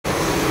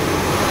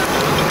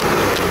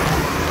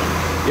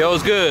Yo,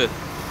 it's good.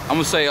 I'm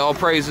gonna say all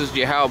praises,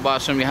 Yahweh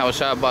Bashem, Yahweh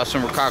Shai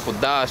Bashem, Rakak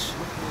with Dash.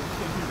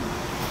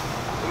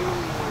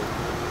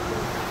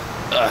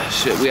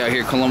 Shit, we out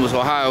here, Columbus,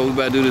 Ohio. We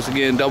about to do this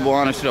again. Double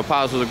honors to the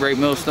apostles of Great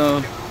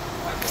Millstone.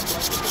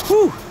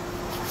 Whew.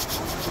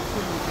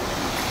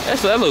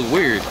 That looks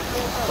weird.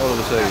 Hold on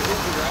a second.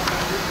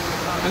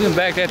 We can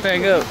back that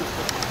thing up.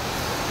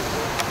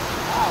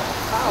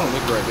 I don't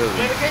look right, does it?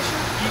 Medication?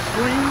 Eat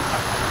green?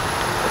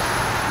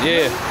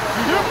 Yeah.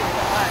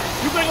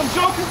 You think I'm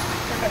joking?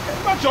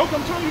 I'm not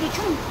joking, I'm telling you the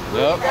truth.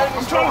 Yep.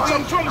 I'm trying to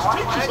teach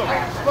you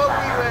something. Smoke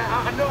weed, man.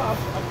 I know.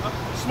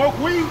 Smoke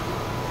weed?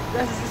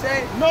 That's what you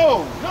say?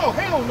 No,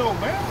 hell no,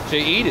 man. So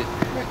you eat it.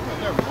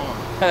 Never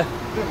mind.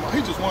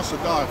 He just wants to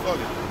die, fuck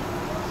it.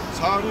 That's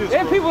how it is,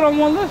 Yeah, bro. people don't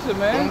want to listen,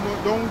 man.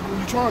 Don't when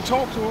you try to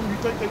talk to them,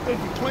 they think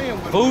you're playing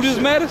with them. Food is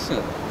medicine.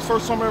 It's the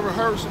first time I ever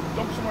heard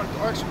somebody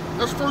actually,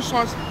 that's the first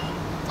time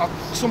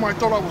somebody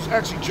thought I was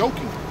actually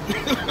joking.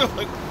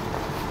 like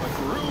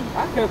for real.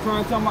 I kept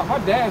trying to tell my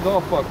dad's all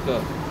fucked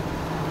up.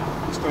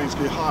 These things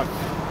get hot.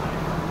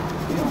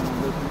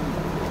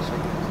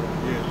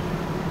 Yeah.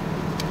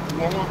 You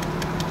want one?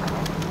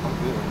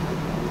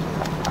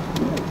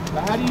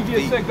 But how do you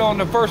get sick though in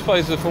the first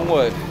place? Is from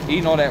what?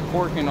 Eating all that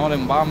pork and all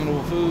them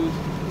abominable foods?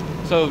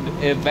 So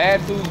if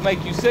bad foods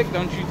make you sick,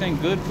 don't you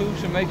think good food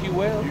should make you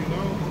well? You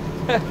know.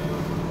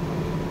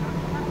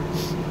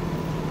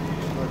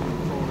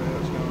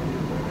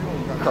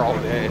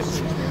 Crawled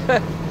ass.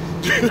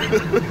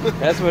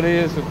 That's what it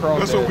is to crawl.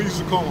 That's what we used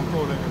to call them,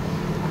 crawled ass.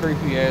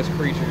 Creepy ass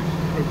creatures.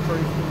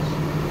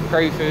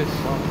 Crayfish.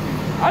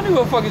 I knew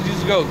motherfuckers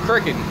used to go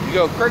cricking. You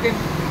go cricking,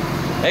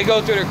 they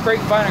go through the creek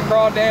finding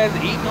crawdads,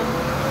 eating them.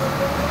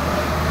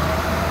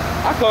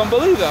 I couldn't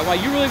believe that. I'm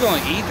like, you really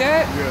gonna eat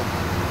that? Yeah.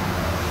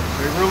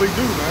 They really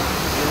do, man.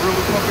 They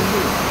really fucking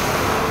do.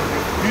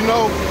 You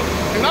know,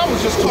 and I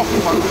was just talking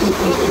about this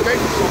the other day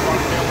with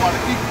somebody, man,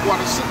 why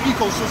the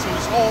ecosystem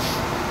is off.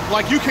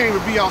 Like you can't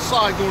even be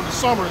outside during the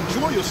summer,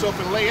 enjoy yourself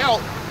and lay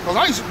out.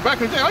 Cause back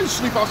in the day, I used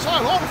to sleep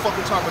outside all the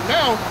fucking time, but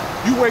now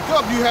you wake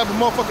up, you have a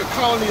motherfucking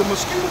colony of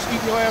mosquitoes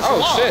eating your ass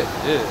alive. Oh shit,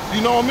 yeah.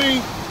 You know what I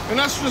mean? And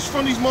that's just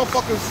from these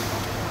motherfuckers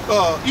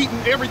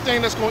eating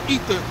everything that's gonna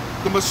eat the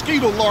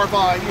mosquito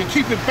larvae and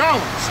keep it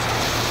balanced.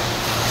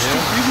 Yeah.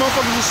 These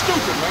motherfuckers are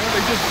stupid, man.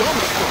 They just dumb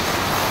as fuck.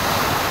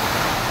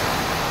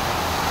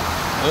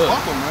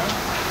 Fuck them, man.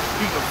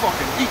 Eating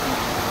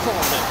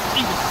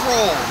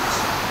frogs.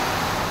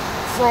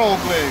 Frog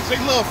legs.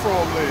 They love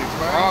frog legs,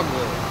 man. Frog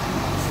legs.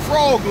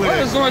 Frog legs. What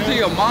is going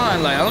through your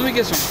mind? Like, let me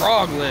get some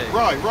frog legs.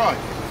 Right.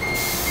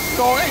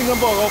 So ain't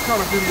nothing but all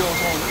kind of videos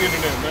on the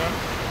internet, man.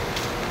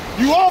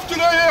 You off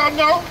today? Yeah, I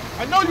know.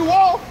 I know you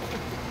off.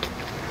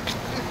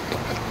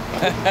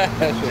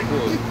 That's so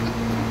cool.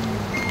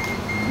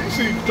 You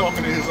see him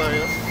talking to his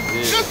ass.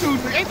 Yeah. That dude,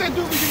 ain't that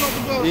dude we get off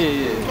the bus?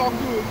 Yeah. Talking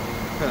to him.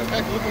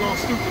 Acting looking all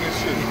stupid and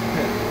shit.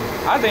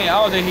 I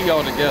don't think he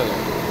all together.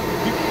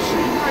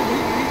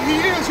 He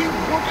is. He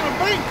work in a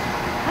bank.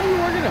 How you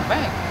work in a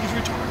bank? He's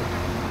retarded.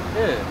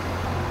 Yeah.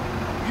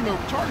 You know,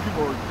 retarded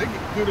people, they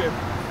get good at,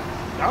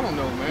 I don't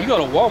know, man. You go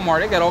to Walmart,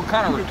 they got all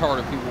kind of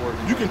retarded people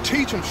working. You can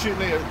teach them shit,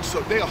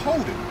 they'll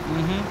hold it.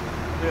 Mm-hmm.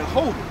 They'll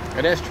hold it.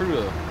 And that's true,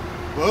 though.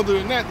 But other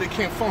than that, they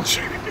can't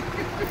function.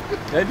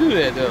 They do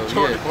that, though.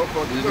 Retarded,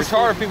 yeah.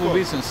 Retarded people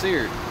be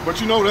sincere. But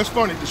you know, that's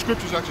funny. The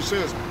scriptures actually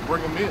says,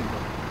 bring them in, bro.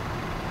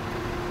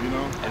 You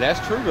know? And that's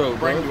true, though,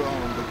 bring bro.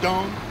 the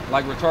dumb.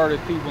 Like retarded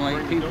people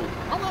ain't people.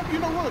 You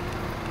know what?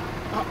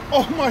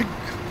 Oh my.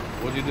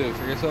 What'd you do?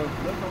 Forget something?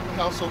 Left on the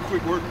house so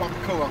quick. Word about the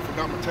co. I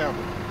forgot my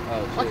tablet.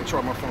 Oh, I can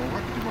try my phone.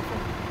 I can do my phone.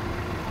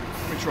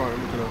 Let me try it.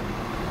 Look it up.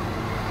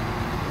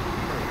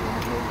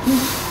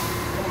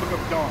 I'm gonna look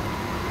up dumb.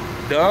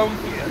 Dumb?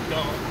 Yeah,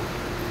 dumb.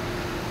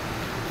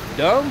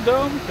 Dumb?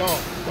 Dumb.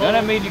 Doesn't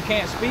that mean you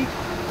can't speak?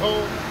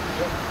 Oh.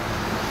 Yep.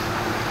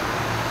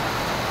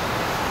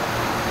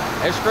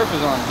 That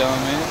scripture's on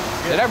dumb, man.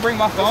 Yeah. Did I bring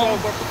my phone?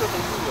 Should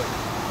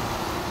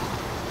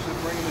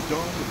bring in the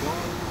dumb, the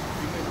blind,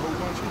 you name a whole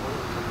bunch of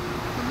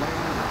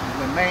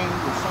the name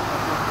or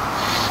something like that.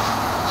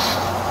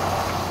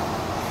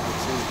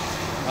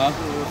 Huh?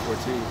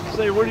 14.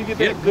 Say, where do you get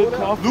that good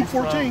coffee Luke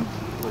 14.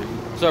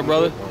 What's up,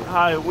 brother?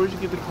 Hi, where'd you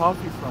get the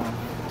coffee from?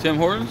 Tim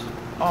Hortons?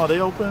 Oh, they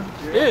open?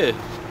 Yeah.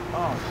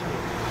 Oh, shit.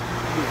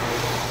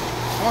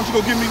 Why don't you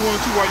go give me one or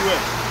two while you at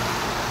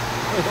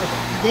it?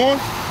 You going?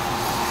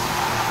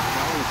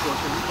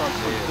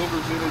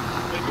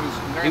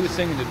 He was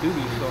singing the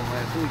doo-doo song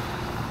last week.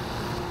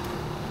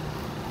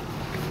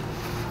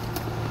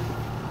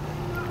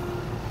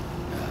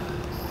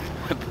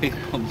 Big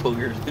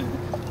boogers.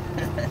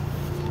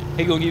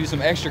 He gonna give you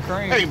some extra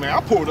cream. Hey man,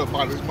 I pulled up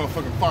by this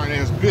motherfucking fine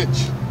ass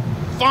bitch.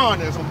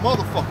 Fine as a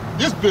motherfucker.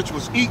 This bitch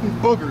was eating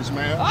boogers,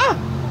 man. Ah!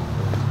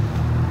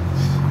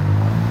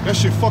 That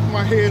shit fucked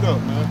my head up,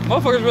 man.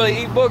 Motherfuckers really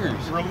eat boogers.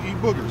 Really eat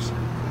boogers.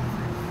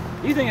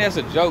 You think that's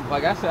a joke?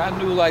 Like I said, I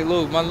knew like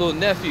my little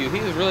nephew, he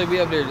was really be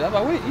up there. I'm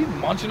like, wait, you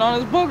munching on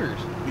his boogers.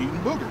 Eating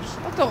boogers.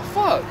 What the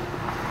fuck?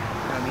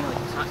 I mean,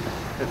 like,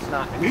 it's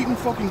not. Eating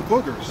fucking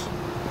boogers.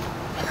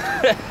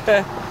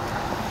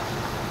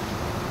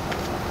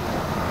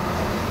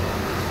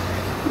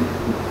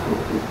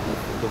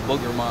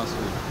 booger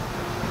monster.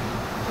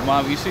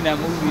 Mom, you seen that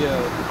movie?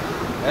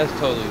 That's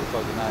totally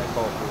fucking not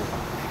called for.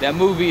 That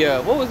movie,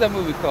 what was that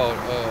movie called?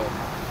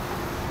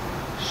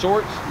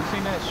 Shorts. You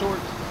seen that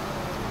Shorts?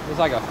 It's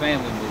like a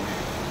family movie,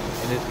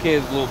 and this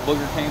kid's little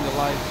booger came to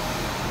life.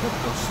 What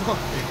the fuck?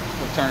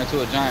 It turned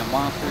into a giant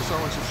monster. It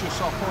sounds like some shit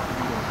South Park would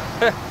be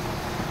doing.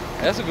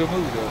 That's a good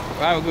movie though.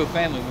 I have a good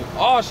family movie.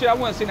 Oh shit, I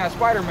went and seen that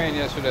Spider-Man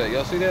yesterday.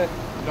 Y'all see that?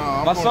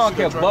 Nah, my son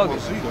kept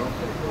bugging.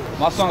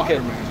 My son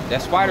kept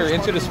that Spider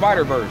Into the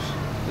Spider-Verse.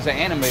 It's an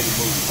animated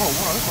movie. Oh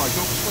wow, that's like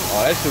dope as fuck.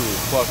 Oh, that shit was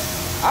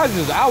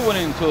fucking. I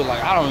went into it like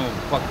I don't even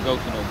fucking go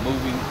to no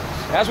movie.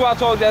 That's why I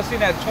told you I seen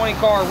that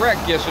 20-car wreck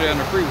yesterday on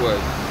the freeway.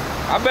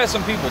 I bet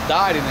some people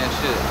died in that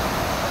shit.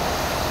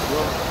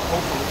 Well,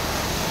 hopefully.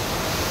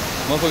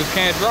 Motherfuckers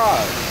can't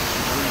drive.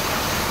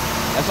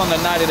 That's on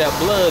the night of that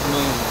blood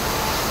moon.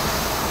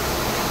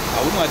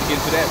 Oh, we gonna have to get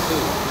into that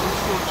too.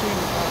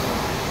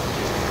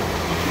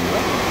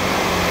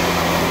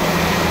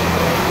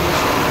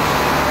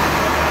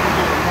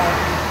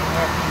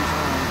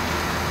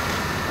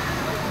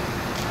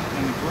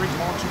 And the great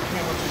multitude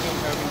came unto them,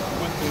 having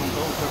with them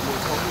those that were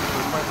opposed,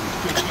 in Matthew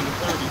 15 and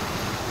 30.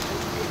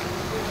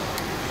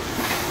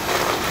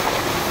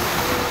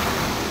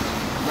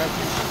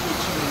 Matthew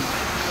 15,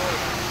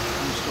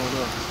 let me start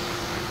up.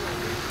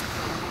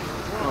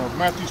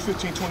 Matthew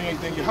 15:28.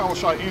 Then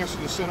Yahushua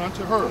answered and said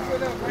unto her,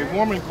 A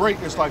woman, great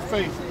is thy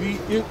faith, be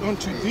it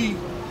unto thee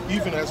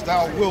even as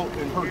thou wilt.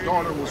 And her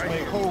daughter was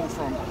made whole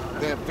from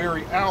that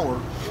very hour.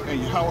 And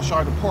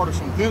Yahushua departed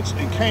from thence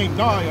and came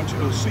nigh unto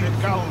the Sea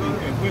of Galilee,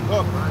 and went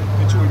up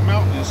into a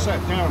mountain and sat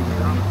down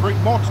there. And a great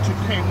multitude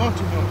came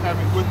unto him,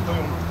 having with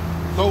them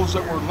those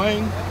that were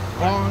lame,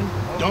 blind,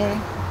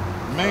 dumb,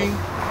 maimed,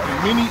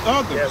 and many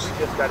others,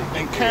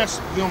 and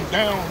cast them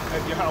down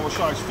at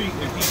Yahushua's feet,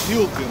 and he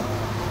healed them.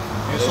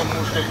 And so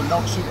much that the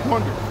multitude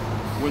wondered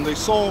when they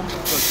saw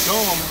the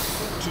dumb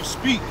to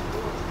speak,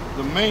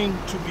 the maimed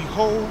to be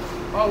whole,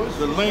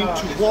 the lame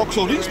to walk.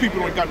 So these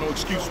people ain't got no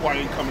excuse why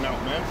they ain't coming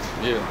out, man.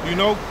 Yeah. You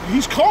know,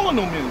 he's calling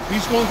them in.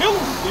 He's gonna heal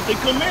them if they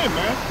come in,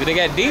 man. But they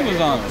got demons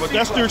on them. But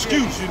that's their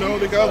excuse, you know.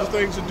 They got other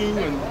things to do,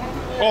 and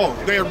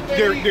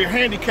they're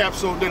handicapped,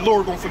 so the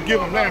Lord gonna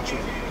forgive them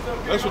naturally.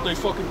 That's what they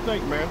fucking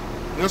think, man.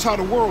 That's how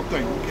the world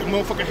think. If a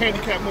motherfucking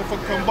handicapped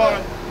motherfucker come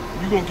by,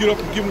 you gonna get up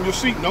and give him your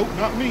seat? Nope,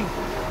 not me.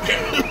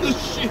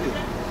 Shit.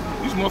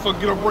 These motherfuckers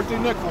get up and break their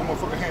neck for a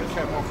motherfucking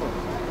handicapped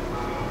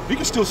motherfucker. He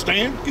can still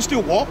stand, he can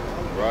still walk.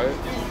 Right.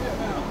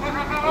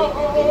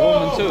 The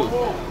woman too.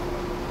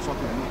 Fuck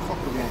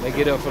the woman. They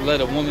get up for let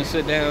a woman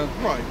sit down.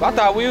 Right. I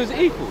thought we was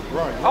equal.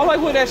 Right. I like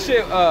what that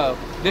shit,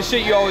 this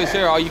shit you always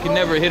hear, oh, you can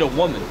never hit a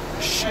woman.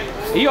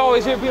 You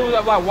always hear people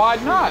that like, why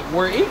not?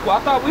 We're equal. I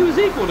thought we was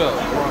equal though.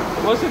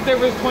 Right. What's the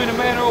difference between a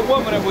man or a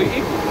woman if we're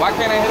equal? Why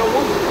can't I hit a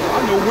woman?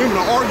 I know women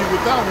will argue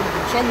without him,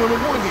 but some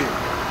women want him.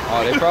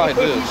 Oh, they probably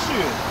do.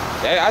 Shit.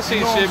 I see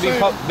shit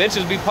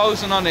bitches be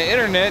posting on the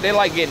internet. They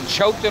like getting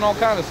choked and all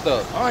kind of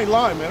stuff. I ain't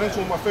lying, man. That's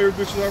one of my favorite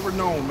bitches I've ever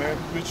known, man.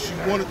 Bitch, she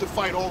wanted to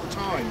fight all the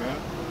time, man.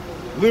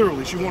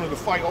 Literally, she wanted to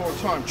fight all the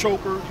time.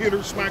 Choke her, hit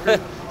her, smack her,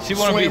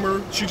 slam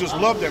her. She just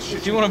loved that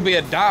shit. She want to be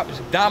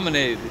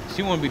dominated.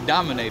 She want to be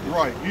dominated.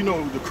 Right. You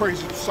know, the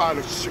crazy side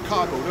of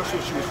Chicago. That's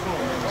where she was from,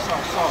 man. The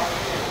South Side.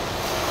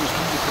 This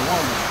beautiful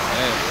woman.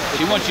 Yeah.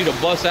 She wants you to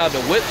bust out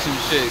the whips and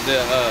shit.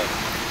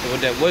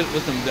 With that, what's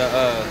them,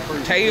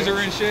 taser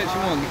and shit. She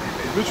want.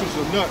 The bitch was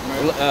a nut,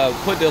 man.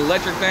 Put the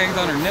electric things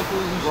on her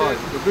nipples and shit. Right.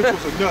 The bitch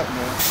was a nut,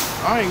 man.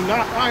 I am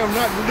not.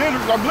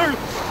 I'm literally.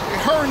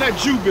 Her and that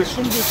Jew bitch.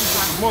 Some bitches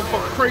are the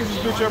motherfucking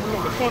craziest bitch ever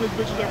known. The funniest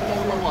bitches ever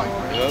known in my life,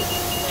 man. Yep.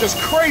 Just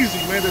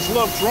crazy, man. This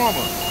love drama.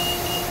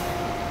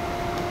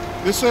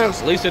 It says.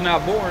 At least they're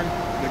not boring.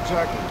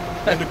 Exactly.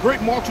 And the great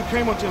multitude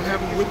came unto him,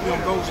 having with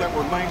them those that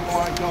were lame,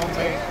 blind, dumb,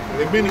 maimed,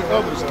 and many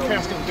others, and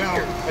cast them down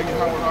at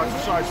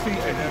Yahushua's feet,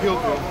 and he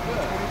healed them.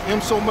 Him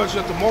so much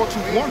that the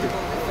multitude wondered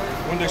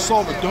when they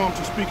saw the dumb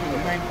to speak, and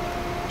the maimed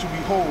to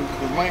behold,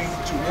 the lame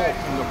to walk,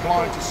 and the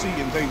blind to see,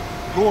 and they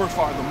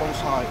glorified the Most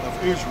High of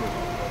Israel.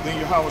 Then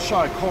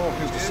Yahushua called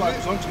his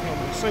disciples unto him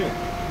and said,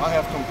 I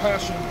have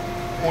compassion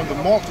on the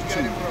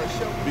multitude,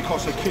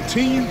 because they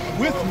continue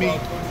with me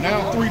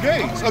now 3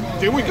 days.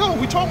 There we go.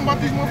 We talking about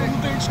these motherfuckers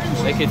with their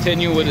excuses. They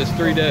continue with us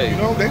 3 days.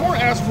 You know, they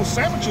weren't asking for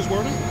sandwiches,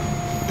 were they?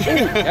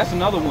 Ooh, that's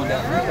another one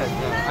that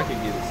I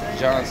can get it.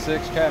 John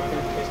 6 chapter.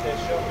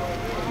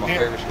 That's my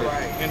favorite scripture.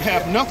 And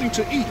have nothing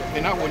to eat,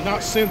 and I will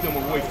not send them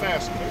away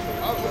fasting,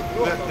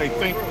 that they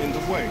faint in the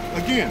way.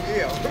 Again,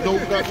 no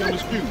goddamn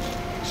excuse.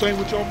 Same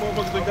with y'all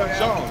motherfuckers that got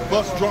jobs,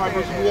 bus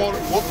drivers,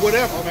 water,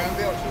 whatever, man.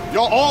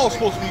 Y'all all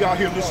supposed to be out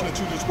here listening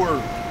to this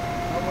word.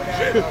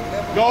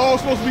 Y'all all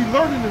supposed to be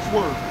learning this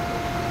word.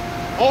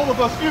 All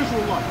of us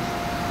Israelites.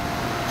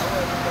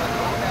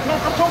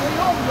 I'm talking to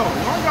y'all though.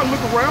 I don't gotta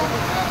look around.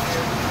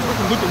 I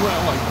can look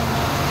around like that.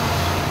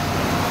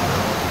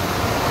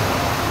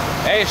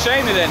 Hey,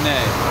 shame of that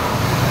name.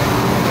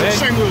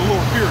 Shame of the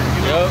Lord, period.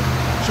 You know?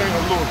 Yep. Shame of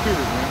the Lord,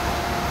 period, man.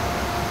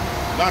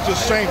 Not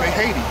just shame, they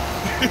hate him.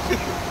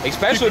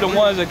 Especially the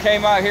ones that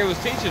came out here was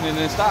teaching and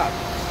then stopped.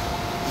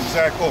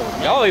 Exactly.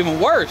 Y'all even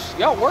worse.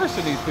 Y'all worse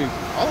than these people.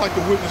 I like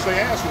to witness their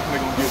ass whooping they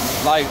gonna get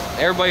me. Like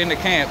everybody in the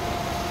camp,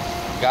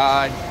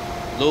 guy,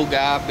 little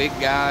guy, big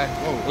guy.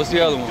 Oh, What's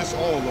the other one? Just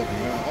all of them,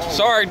 man. All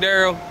Sorry,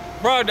 Daryl.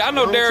 Bro, I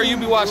know Daryl, you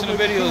be watching the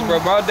videos, bro.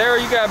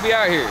 Daryl, you gotta be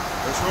out here.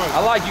 That's right.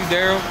 I like you,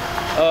 Daryl.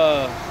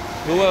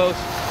 Who else?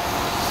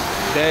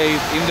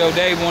 Dave. Even though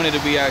Dave wanted to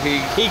be out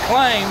here, he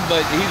claimed,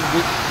 but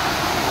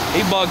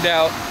he bugged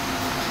out.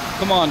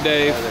 Come on,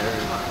 Dave.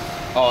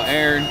 Oh,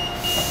 Aaron.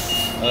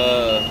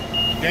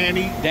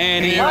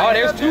 Danny. Oh,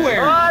 there's two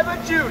Aaron. Tribe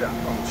of Judah.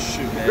 Oh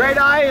shit. The great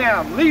I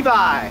am,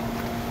 Levi.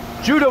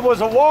 Judah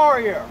was a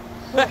warrior.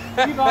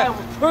 Levi was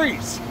a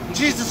priest.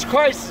 Jesus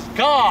Christ is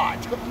God.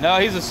 No,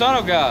 he's the son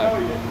of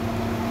God.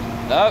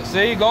 Oh,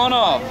 see, going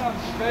off.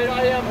 Great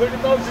I am. Who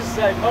did Moses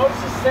say?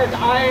 Moses said,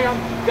 I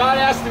am. God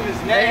asked him his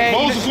name.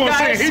 Moses was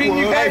saying he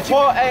was. Hey,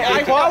 Paul,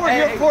 I was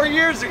here 4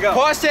 years ago.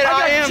 Paul said,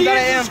 I am that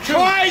I am Jesus too.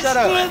 Christ Shut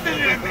up. living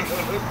in me.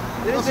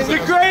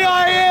 The great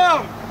I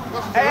am.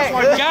 Hey,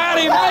 Got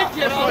him.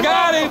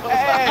 Got him.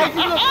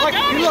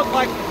 Hey, you look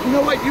like, you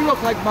know what? You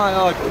look like my,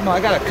 I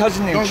got a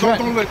cousin named Trent.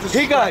 Don't let this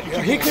He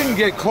couldn't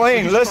get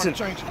clean. Listen,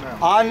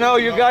 I know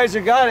you guys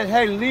have got it.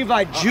 Hey,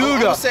 Levi,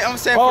 Judah. I'm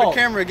saying for the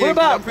camera again.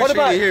 What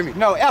about, you hear me?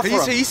 No,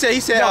 Ephraim. He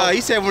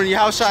said when your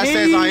house shot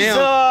says I am.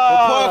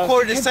 But Paul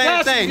quoted the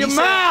same thing. Your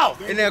mouth.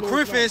 In the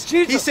Corinthians,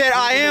 Jesus. he said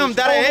I am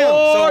that I am.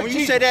 So when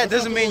you say that,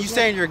 doesn't mean you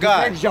saying you're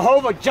God.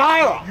 Jehovah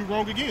Jireh. You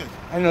wrong again.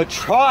 And the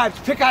tribes,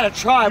 pick out a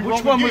tribe. You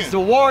Which wrong one was again. the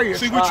warrior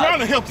See, tribe? we're trying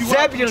to help you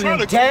out. We're trying Zebulun,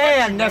 to Dan,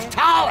 correct you, man.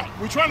 Naphtali.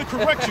 We're trying to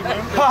correct you,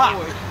 man.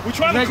 We're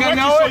trying to Think I correct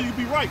know you so it? you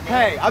be right,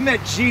 man. Hey, I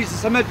met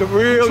Jesus. I met the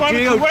real Trying to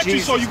deal correct you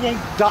Jesus. so you won't.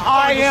 The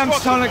I am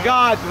fuck Son up, of man.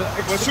 God.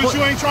 But since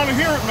you ain't trying to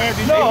hear it, man,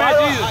 then No, you I met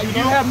don't, Jesus,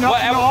 you have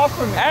nothing to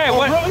offer me. Hey, Oh,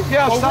 what? really?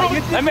 Yeah, oh, so really?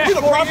 you Let me- You're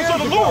the prophets of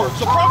the Lord.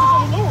 The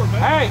prophets of the Lord,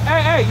 man.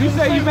 Hey, you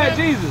say you met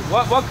Jesus.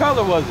 What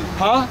color was he?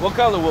 Huh? What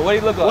color? What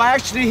did he look Well, like?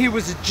 actually, he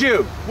was a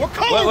Jew. What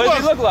color What was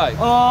did he look like?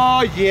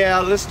 Oh, yeah,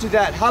 let's do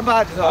that. How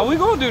about... Are we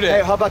gonna do Hey,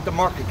 that? how about the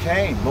mark of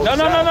Cain? No.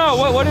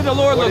 What did the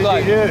Lord What look did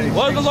like? he do?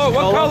 What is the Lord?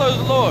 What Color? color is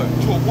the Lord?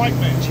 To a white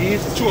man.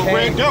 Jesus To a Cain.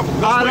 red devil.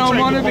 That's I what don't changed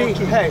want to the be... mark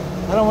to. Hey,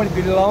 I don't want to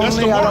be lonely. That's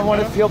the I mark, don't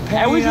want to man. feel pain.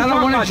 Hey, we I just don't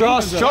talking want to about draw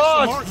demons, though. That's the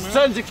straws, mark, man.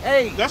 sons of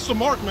Cain. That's the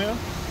mark, man.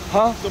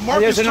 Huh? The mark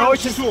There's is an turned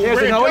oasis, into a there's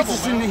red an devil,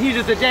 oasis in man. the heat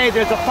of the day.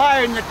 There's a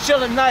fire in the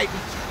chill of night.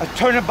 A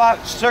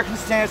turnabout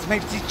circumstance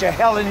makes each a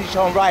hell in its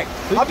own right.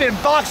 I've been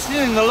boxing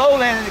in the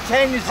lowland and the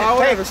canyons and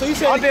whatever. So you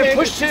said I've you been can't-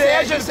 pushed to the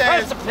edge of the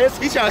precipice,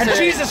 He's trying to and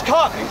say- Jesus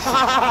caught me.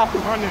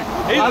 My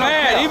nigga. He's I don't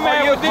mad. care. He's Are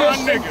mad you with a this.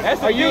 Christian?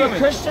 That's a Are you a demon.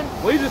 Christian?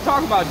 We just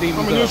talking about demons.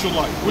 I'm an though.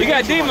 Israelite. You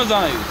got demons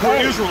on you. We're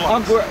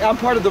Israelites. I'm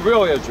part of the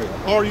real Israel.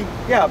 Are you?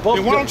 Yeah, both.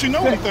 Then why don't you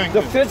know anything,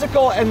 The then?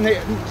 physical and the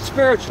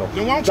spiritual.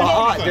 Then why don't you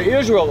know anything? The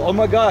Israel. Oh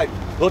my God!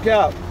 Look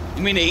out!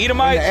 You mean the When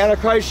Edomites? the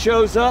Antichrist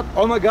shows up,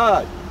 oh my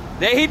God!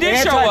 He The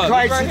did show up.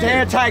 Antichrist He's is the right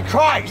here.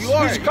 Antichrist. You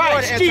are Who's the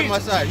Christ?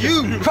 anti-Messiah.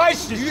 You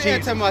Christ is You Jesus.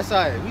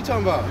 anti-Messiah. What you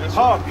talking about?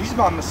 Oh, he's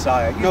my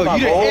Messiah. He's No, my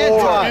you the Lord.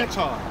 anti.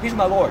 Anti. He's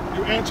my Lord.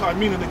 You're anti,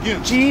 meaning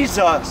against.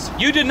 Jesus.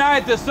 You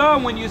denied the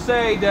Son when you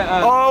say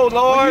that. Oh when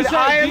Lord, you say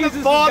I am Jesus the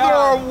is Father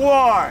God. of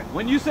one.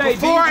 When you say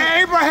Before Jesus,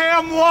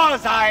 Abraham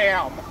was, I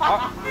am.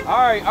 all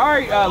right,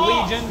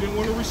 Legion. Didn't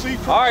want to receive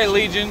correction. All right,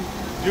 Legion.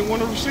 Didn't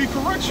want to receive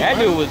correction. That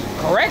man. dude was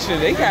correction.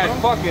 They got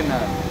fucking.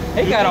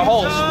 He got a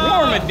whole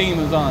swarm of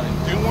demons on him.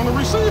 Didn't want to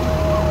receive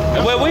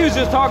it. Well, we was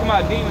just talking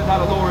about demons,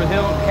 how the Lord is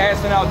healing,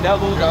 casting out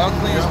devils, the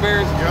unclean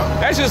spirits. Yeah.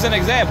 That's just an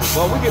example.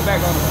 But we get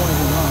back on the point of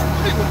his line. I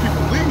hate when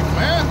people leave,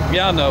 man.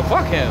 Y'all know,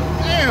 fuck him.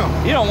 Damn.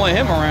 You don't want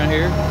him around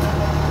here.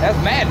 That's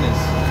madness.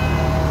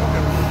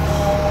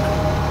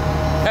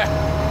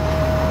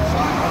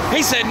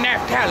 He said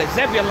Naphtali,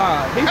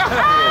 Zebulon. He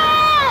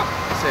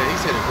He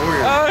said the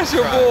warrior. Oh, that's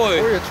your tribe.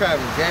 boy. Warrior tribe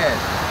is gas,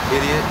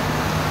 idiot.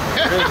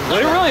 Well,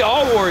 they're really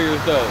all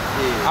warriors, though.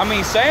 Yeah. I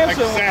mean,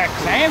 Samson.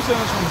 Exactly. Samson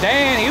was from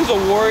Dan. He was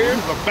a warrior.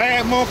 He's a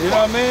bad motherfucker. You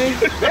know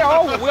what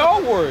I mean? We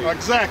all warriors.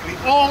 Exactly.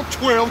 All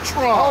 12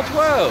 tribes. All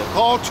 12.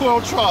 All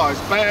 12 tribes.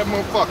 Bad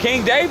motherfucker.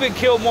 King David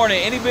killed more than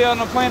anybody on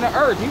the planet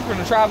Earth. He's from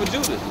the tribe of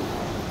Judah.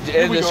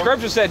 Here And we the go.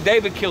 scripture said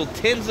David killed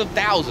tens of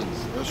thousands.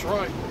 That's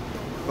right.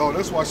 Oh,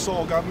 that's why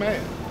Saul got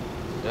mad.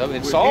 Yep, and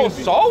With Saul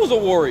envy. was a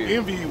warrior.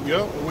 Envy,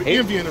 yeah, with He-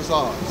 envy in his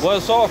eyes.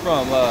 Where's Saul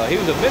from? He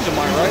was a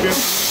Benjamite, right?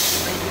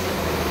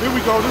 Here we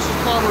go. This is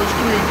Proverbs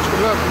 3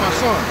 and 11. My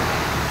son,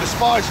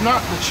 despise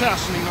not the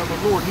chastening of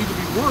the Lord, neither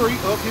be weary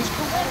of his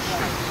correction.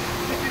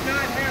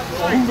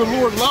 For whom the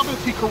Lord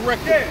loveth, he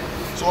correcteth.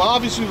 So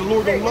obviously the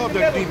Lord don't love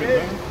that demon,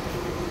 man.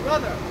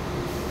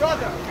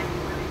 Brother.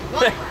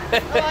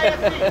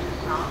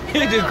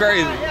 He do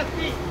crazy.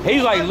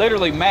 He's like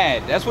literally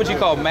mad. That's what you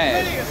call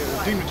mad.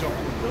 Demon jump.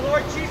 The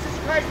Lord Jesus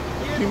Christ.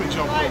 Demon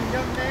jump.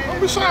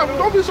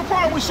 Don't be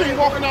surprised we see him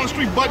walking down the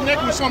street butt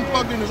naked with something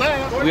plugged in his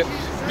ass.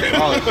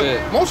 Oh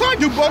shit. Most I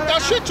do bug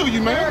that shit to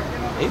you, man.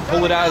 He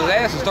pull it out of his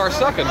ass and start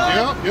sucking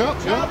on it.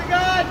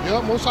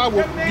 Yeah. Most I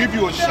will give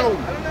you a show.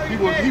 He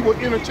will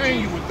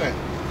entertain you with that.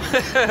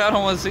 I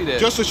don't want to see that.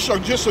 Just to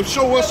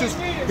show us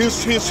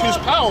his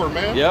power,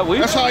 man. Yeah,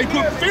 that's how he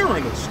put fear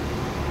in us.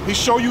 He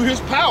show you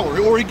his power,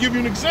 or he give you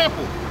an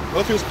example.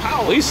 of his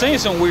power. We seen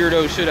some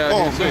weirdo shit out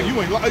here too.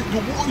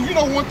 Man, you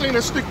know one thing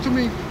that stick to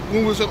me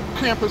when we was at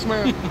campus,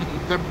 man?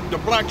 the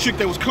black chick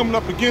that was coming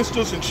up against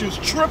us and she was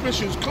tripping,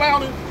 she was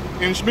clowning,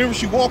 and remember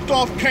she walked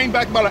off, came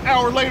back about an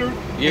hour later,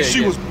 and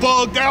she was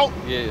bugged out.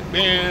 Yeah.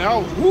 Man, I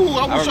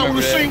wish I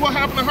would have seen what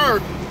happened to her.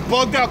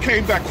 Bugged out,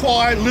 came back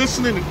quiet,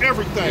 listening and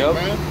everything,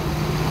 man.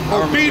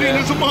 Obedient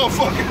as a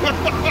motherfucker.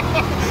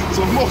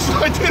 So most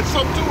I did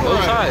something to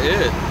her. Right.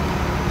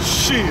 Yeah.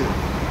 Shit.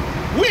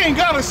 We ain't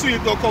gotta see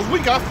it though, cause we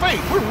got faith.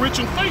 We're rich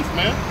in faith,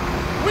 man.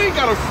 We ain't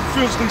gotta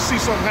physically see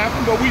something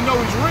happen, but we know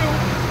it's real.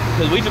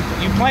 Cause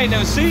you plant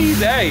them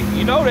seeds, hey,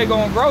 you know they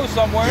gonna grow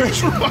somewhere.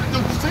 That's right,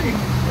 them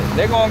seeds.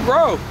 They're gonna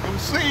grow. Them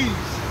seeds.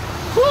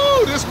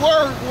 Whoo, this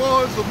word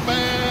was a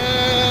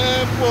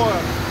bad boy.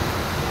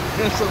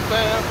 It's a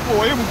bad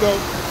boy. Here we go.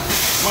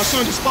 My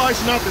son, despise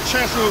not the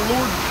chastening of the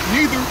Lord,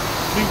 neither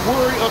be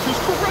worried of his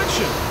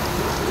correction.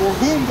 For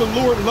whom the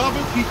Lord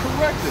loveth, he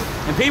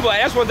correcteth. And people,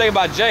 that's one thing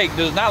about Jake,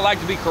 does not like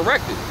to be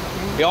corrected.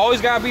 He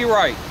always gotta be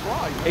right.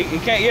 Pride. He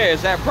can't,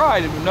 it's that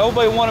pride.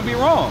 Nobody wanna be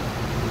wrong.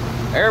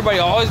 Everybody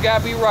always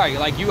gotta be right.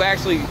 Like you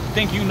actually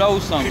think you know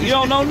something. You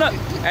don't know nothing.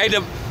 Hey,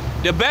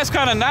 the best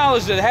kind of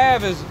knowledge to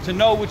have is to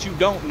know what you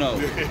don't know.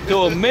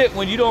 To admit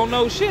when you don't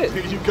know shit.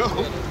 There you go.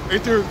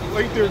 Ain't there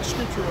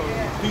scripture on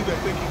he that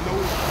think he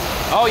knows?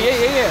 Oh yeah.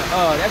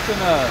 That's in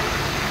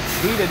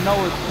he that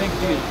knoweth thinks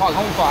he is.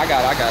 I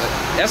got it.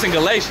 That's in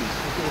Galatians.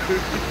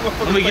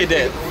 Let me get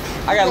that.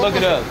 I gotta look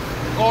it up.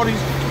 All these,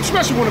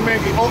 especially when a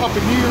man get all up in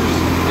years.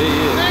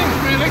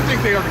 Yeah. Man, they think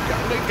they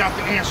got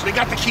the answer. They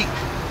got the key.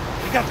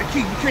 They got the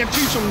key. You can't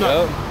teach them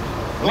nothing.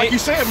 Like you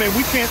said, man,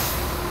 we can't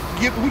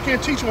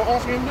teach them or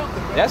offer him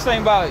nothing. Man. That's the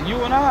thing about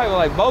you and I,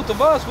 like both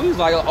of us, we was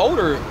like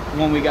older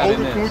when we got in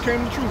this. When we came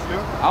to the truth,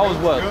 I was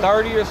what,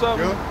 30 or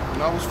something? Yeah,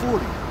 and I was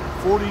 40,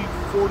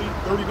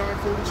 39,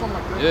 40, something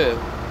like that.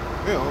 Yeah.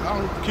 Yeah, I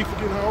don't keep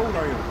forgetting how old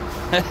I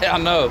am. I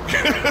know.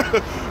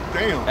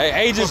 Damn. Hey,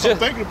 age is just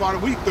thinking about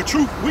it. We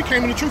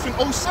came in the truth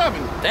in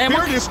 07. Damn.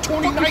 Here it is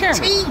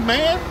 2019,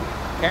 man.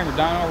 Camera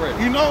dying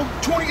already. You know,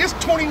 it's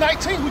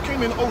 2019. We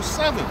came in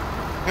 07.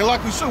 And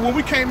like we said, when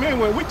we came in,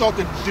 we thought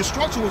the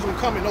destruction was gonna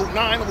come in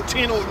 09,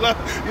 10,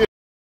 11.